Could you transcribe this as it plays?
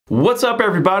What's up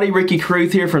everybody, Ricky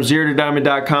Carruth here from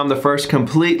ZeroToDiamond.com, the first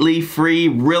completely free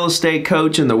real estate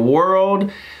coach in the world.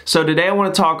 So today I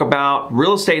want to talk about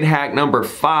real estate hack number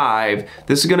 5.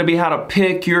 This is going to be how to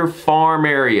pick your farm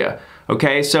area.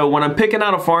 Okay, so when I'm picking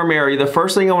out a farm area, the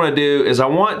first thing I want to do is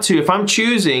if I'm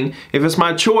choosing, if it's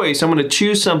my choice, I'm going to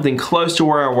choose something close to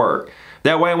where I work.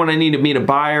 That way when I need to meet a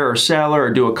buyer or seller or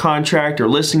do a contract or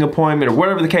listing appointment or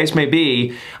whatever the case may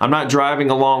be, I'm not driving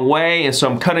a long way, and so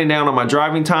I'm cutting down on my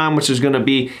driving time, which is going to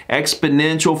be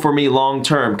exponential for me long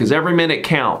term because every minute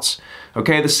counts.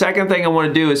 Okay, the second thing I want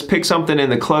to do is pick something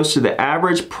in the close to the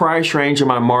average price range of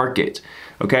my market.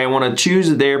 Okay, I want to choose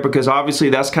it there because obviously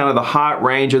that's kind of the hot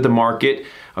range of the market.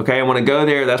 Okay, I want to go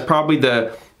there. That's probably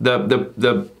the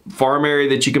farm area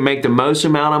that you can make the most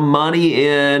amount of money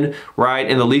in, right,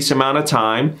 in the least amount of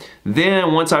time.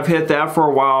 Then once I've hit that for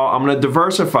a while, I'm going to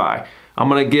diversify. I'm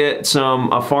going to get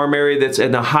a farm area that's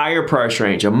in a higher price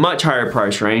range, a much higher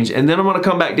price range, and then I'm going to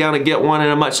come back down and get one in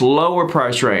a much lower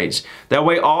price range. That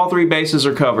way all three bases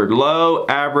are covered, low,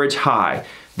 average, high.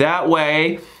 That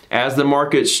way, as the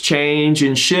markets change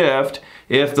and shift,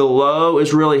 if the low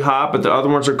is really hot but the other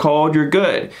ones are cold, you're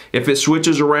good. If it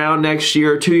switches around next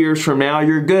year or 2 years from now,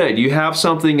 you're good. You have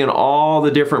something in all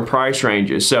the different price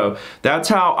ranges. So that's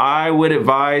how I would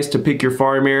advise to pick your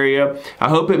farm area. I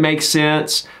hope it makes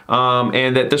sense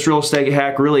and that this real estate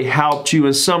hack really helped you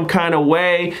in some kind of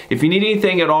way. If you need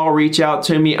anything at all, reach out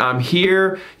to me. I'm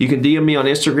here. You can DM me on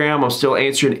Instagram. I'm still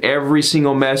answering every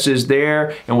single message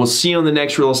there, and we'll see you on the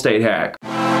next real estate hack.